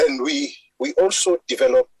We also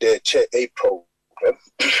developed the a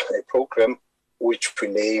program which we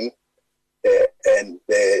name, and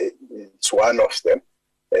it's one of them,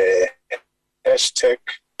 hashtag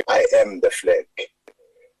I am the flag.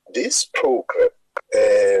 This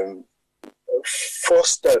program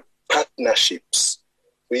fostered partnerships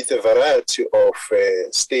with a variety of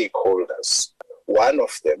stakeholders. One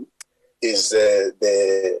of them is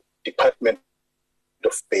the Department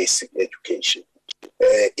of Basic Education.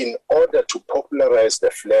 In order to popularize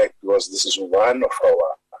the flag, because this is one of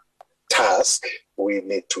our tasks we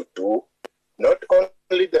need to do, not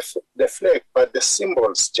only the flag, but the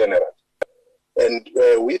symbols generally. And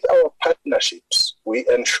with our partnerships, we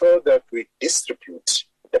ensure that we distribute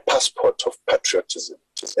the passport of patriotism.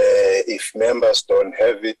 If members don't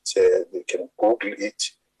have it, they can Google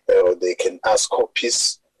it, or they can ask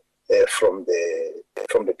copies from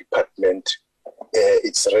the department.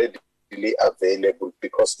 It's readily available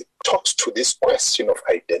because it talks to this question of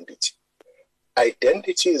identity.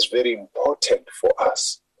 Identity is very important for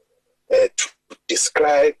us to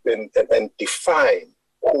describe and define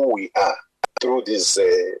who we are through this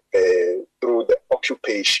through the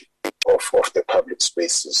occupation of the public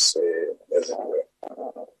spaces, as it were.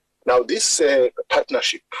 Now, this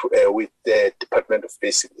partnership with the Department of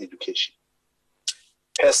Basic Education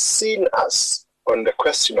has seen us on the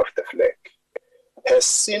question of the flag, has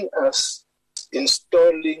seen us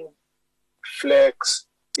installing flags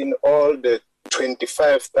in all the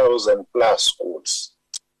 25,000 plus schools.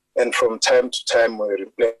 And from time to time, we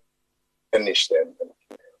replenish them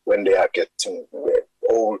when they are getting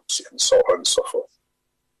old and so on and so forth.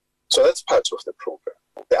 So that's part of the program.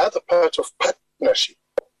 The other part of partnership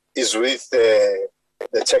is with the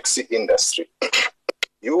taxi industry.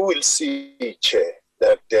 You will see, Chair,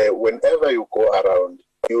 that whenever you go around,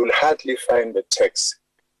 you will hardly find a taxi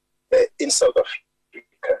in South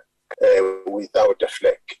Africa without a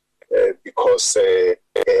flag, because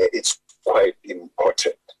it's quite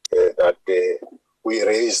important that we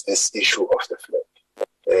raise this issue of the flag.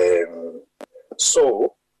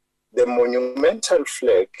 So the monumental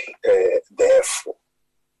flag, therefore,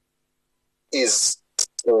 is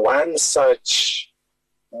one such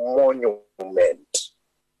monument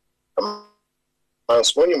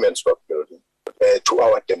amongst monuments we're building to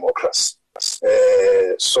our democracy.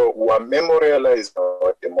 So we are memorializing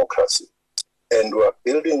our democracy, and we are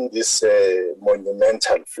building this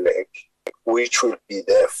monumental flag, which will be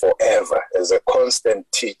there forever as a constant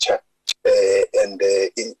teacher and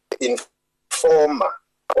informer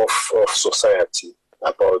of society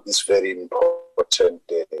about this very important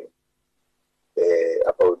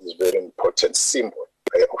symbol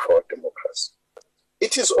of our democracy.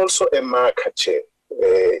 It is also a marker, Chair.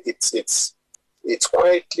 It's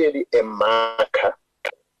quite clearly a marker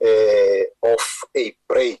of a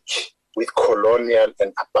break with colonial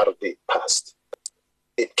and apartheid past.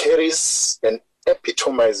 It carries and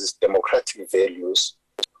epitomizes democratic values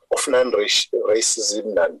of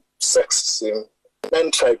non-racism, non-sexism,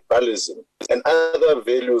 non-tribalism, and other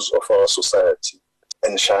values of our society,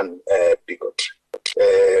 and shun bigotry.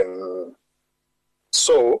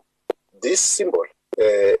 So this symbol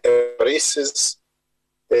embraces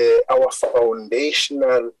our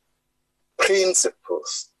foundational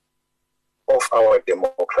principles of our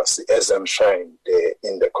democracy as enshrined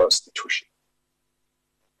in the Constitution.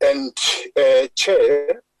 And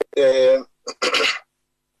Chair,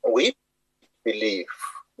 we believe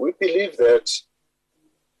that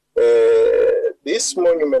this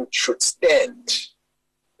monument should stand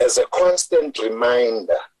as a constant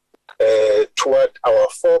reminder to what our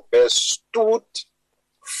forebears stood,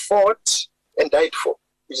 fought, and died for,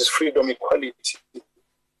 which is freedom, equality,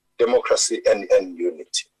 democracy, and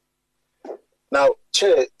unity. Now,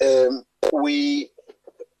 Chair, we,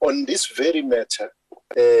 on this very matter,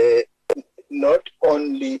 not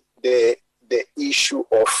only the issue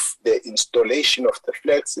of the installation of the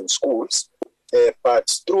flags in schools, but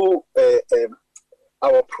through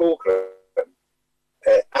our program,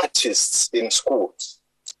 Artists in Schools,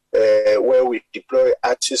 where we deploy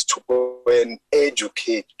artists to go and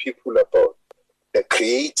educate people about the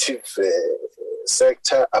creative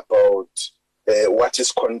sector, about what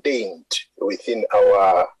is contained within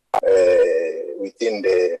our within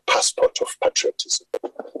the passport of patriotism.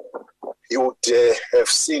 You would have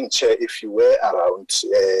seen, Chair, if you were around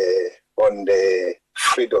on the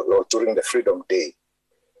Freedom or during the Freedom Day,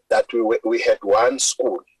 that we had one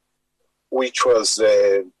school which was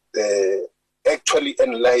actually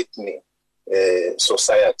enlightening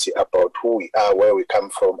society about who we are, where we come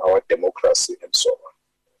from, our democracy, and so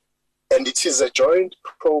on. And it is a joint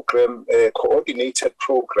program, a coordinated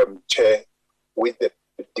program, Chair, with the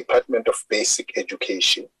Department of basic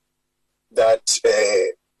education that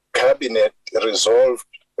Cabinet resolved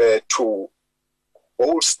to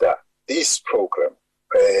bolster this program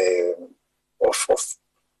of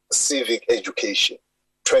civic education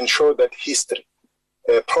to ensure that history,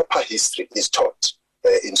 proper history, is taught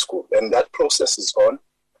in school. And that process is on.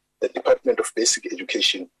 The Department of Basic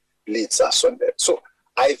Education leads us on that. So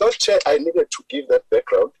I thought I needed to give that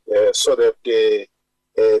background so that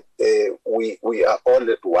we are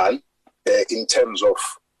all at one in terms of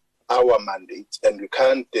our mandate, and we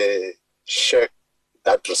can't share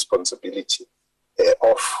that responsibility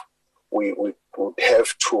we would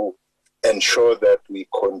have to ensure that we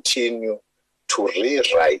continue to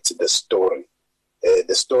rewrite the story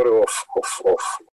of